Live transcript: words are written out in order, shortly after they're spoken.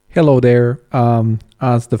Hello there.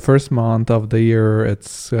 As the first month of the year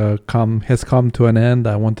has come to an end,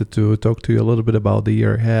 I wanted to talk to you a little bit about the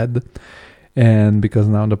year ahead. And because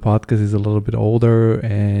now the podcast is a little bit older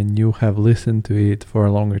and you have listened to it for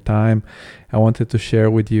a longer time, I wanted to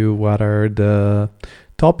share with you what are the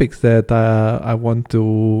topics that I want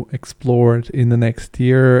to explore in the next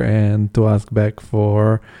year and to ask back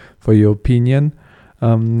for your opinion.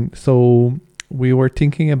 So we were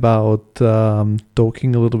thinking about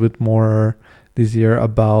talking a little bit more this year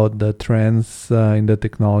about the trends in the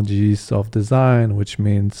technologies of design, which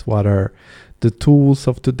means what are the tools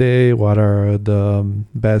of today, what are the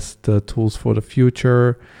best tools for the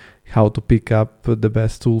future, how to pick up the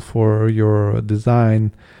best tool for your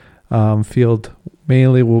design field.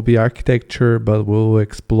 Mainly will be architecture, but we'll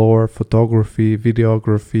explore photography,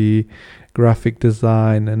 videography, graphic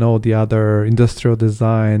design, and all the other industrial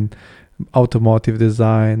design, automotive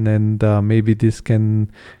design, and maybe this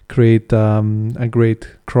can create a great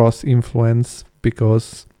cross influence,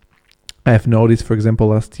 because I've noticed, for example,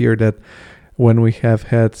 last year that when we have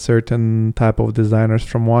had certain type of designers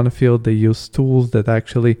from one field, they use tools that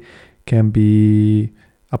actually can be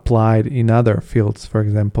applied in other fields. For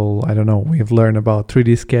example, I don't know, we've learned about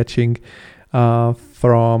 3D sketching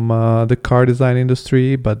from the car design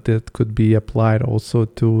industry, but that could be applied also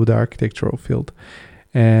to the architectural field,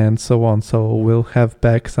 and so on. So we'll have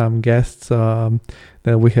back some guests that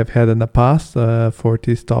we have had in the past for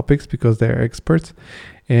these topics, because they're experts.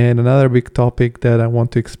 And another big topic that I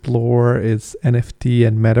want to explore is NFT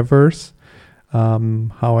and metaverse.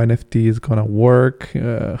 How NFT is going to work,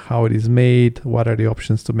 how it is made, what are the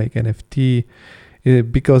options to make NFT.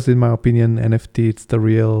 Because in my opinion, NFT it's the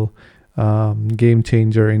real game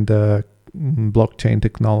changer in the blockchain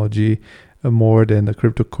technology, more than the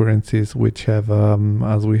cryptocurrencies, which have,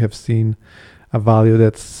 as we have seen, a value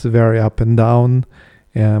that's very up and down.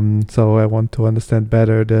 So I want to understand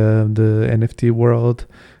better the NFT world,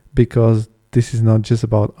 because this is not just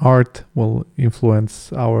about art, will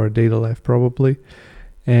influence our daily life probably,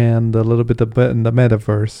 and a little bit in the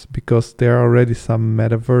metaverse, because there are already some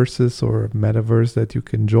metaverses or metaverse that you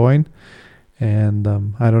can join. And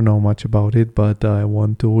I don't know much about it, but I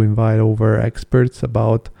want to invite over experts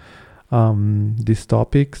about this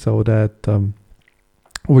topic, so that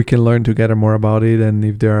we can learn together more about it, and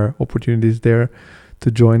if there are opportunities there,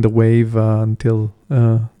 to join the wave until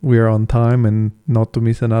we are on time and not to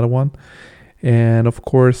miss another one. And of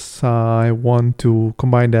course, I want to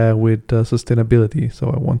combine that with sustainability.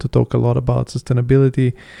 So I want to talk a lot about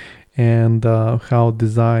sustainability and how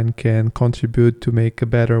design can contribute to make a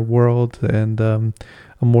better world and a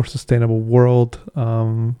more sustainable world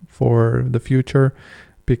for the future,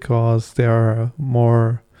 because there are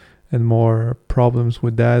more and more problems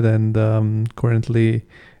with that, and currently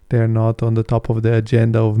they're not on the top of the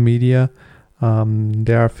agenda of media.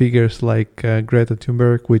 There are figures like Greta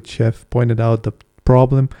Thunberg, which have pointed out the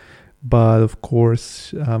problem, but of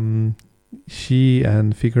course she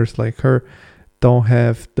and figures like her don't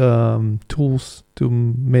have the tools to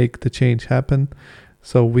make the change happen.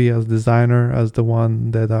 So we as designer, as the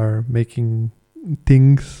one that are making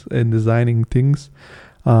things and designing things,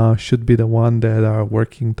 should be the one that are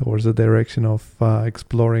working towards the direction of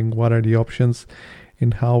exploring what are the options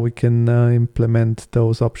and how we can implement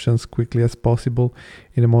those options quickly as possible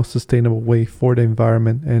in a most sustainable way for the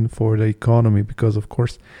environment and for the economy. Because of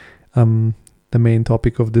course, the main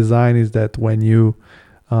topic of design is that when you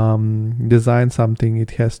design something,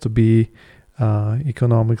 it has to be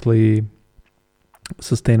economically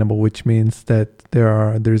sustainable, which means that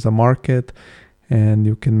there's a market and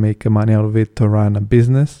you can make money out of it to run a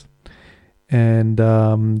business. And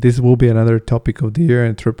this will be another topic of the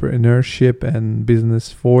year: entrepreneurship and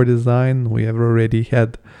business for design. We have already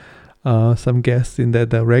had some guests in that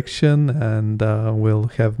direction, and we'll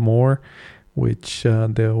have more, which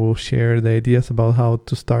they will share the ideas about how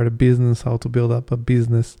to start a business, how to build up a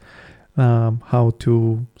business, how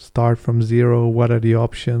to start from zero, what are the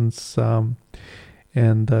options,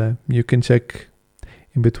 and you can check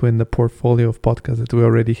in between the portfolio of podcasts that we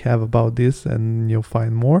already have about this, and you'll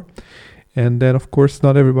find more. And then, of course,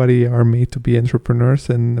 not everybody are made to be entrepreneurs,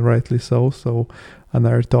 and rightly so. So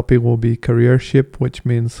another topic will be careership, which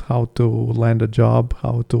means how to land a job,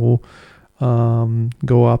 how to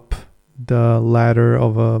go up the ladder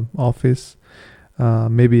of an office.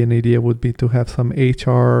 Maybe an idea would be to have some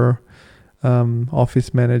HR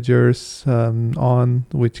office managers on,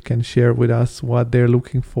 which can share with us what they're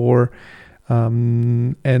looking for.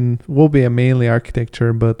 And will be a mainly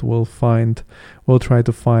architecture, but we'll try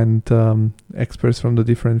to find experts from the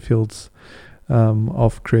different fields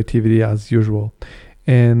of creativity as usual.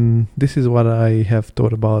 And this is what I have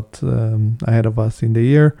thought about ahead of us in the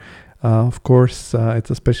year. Of course, it's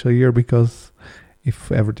a special year because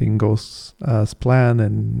if everything goes as planned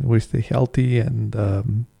and we stay healthy and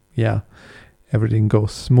everything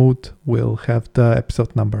goes smooth, we'll have the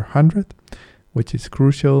episode number 100, which is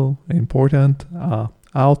crucial, important.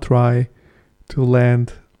 I'll try to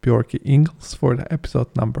land Bjorky Ingles for the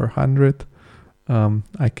episode number 100.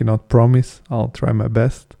 I cannot promise. I'll try my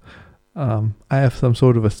best. I have some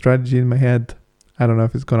sort of a strategy in my head. I don't know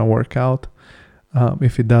if it's going to work out.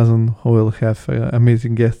 If it doesn't, we'll have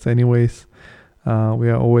amazing guests anyways. We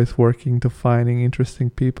are always working to finding interesting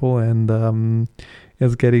people, and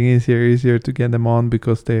it's getting easier to get them on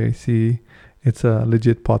because they see it's a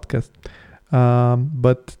legit podcast.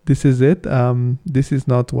 But this is it. This is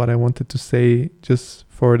not what I wanted to say just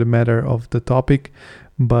for the matter of the topic,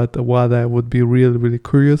 but what I would be really, really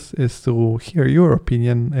curious is to hear your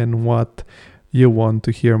opinion and what you want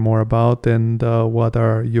to hear more about, and what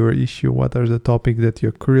are your issue, what are the topics that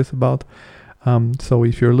you're curious about. So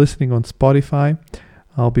if you're listening on Spotify,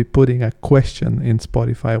 I'll be putting a question in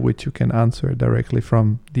Spotify which you can answer directly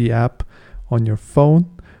from the app on your phone.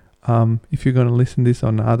 If you're going to listen this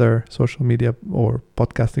on other social media or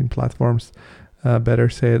podcasting platforms, better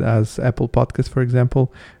said as Apple Podcasts, for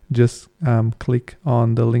example, just click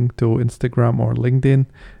on the link to Instagram or LinkedIn,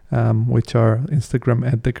 which are Instagram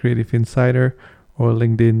at The Creative Insider or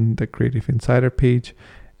LinkedIn, The Creative Insider page,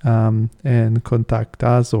 and contact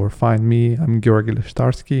us or find me. I'm Georgi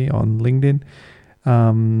Leshtarsky on LinkedIn.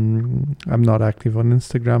 I'm not active on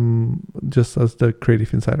Instagram, just as The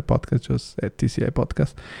Creative Insider Podcast, just at TCI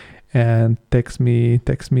Podcast. And text me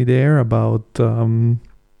there about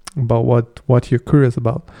what you're curious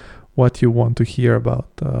about, what you want to hear about,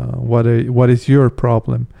 what is your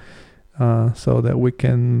problem, so that we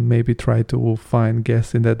can maybe try to find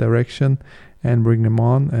guests in that direction and bring them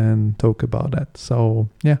on and talk about that. So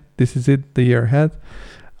yeah, this is it, the year ahead.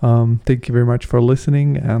 Thank you very much for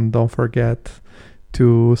listening, and don't forget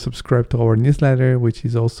to subscribe to our newsletter, which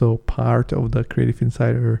is also part of the Creative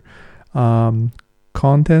Insider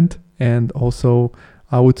content. And also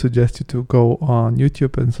I would suggest you to go on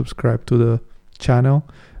YouTube and subscribe to the channel,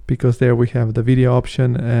 because there we have the video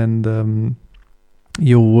option, and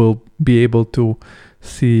you will be able to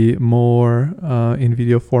see more in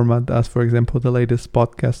video format, as for example the latest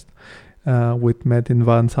podcast with Metin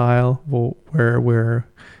Van Zyl, where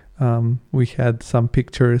we had some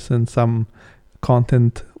pictures and some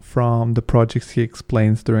content from the projects he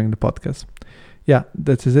explains during the podcast. Yeah,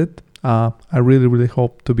 that is it. I really, really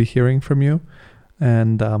hope to be hearing from you,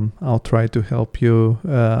 and I'll try to help you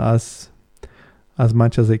as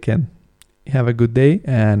much as I can. Have a good day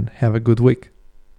and have a good week.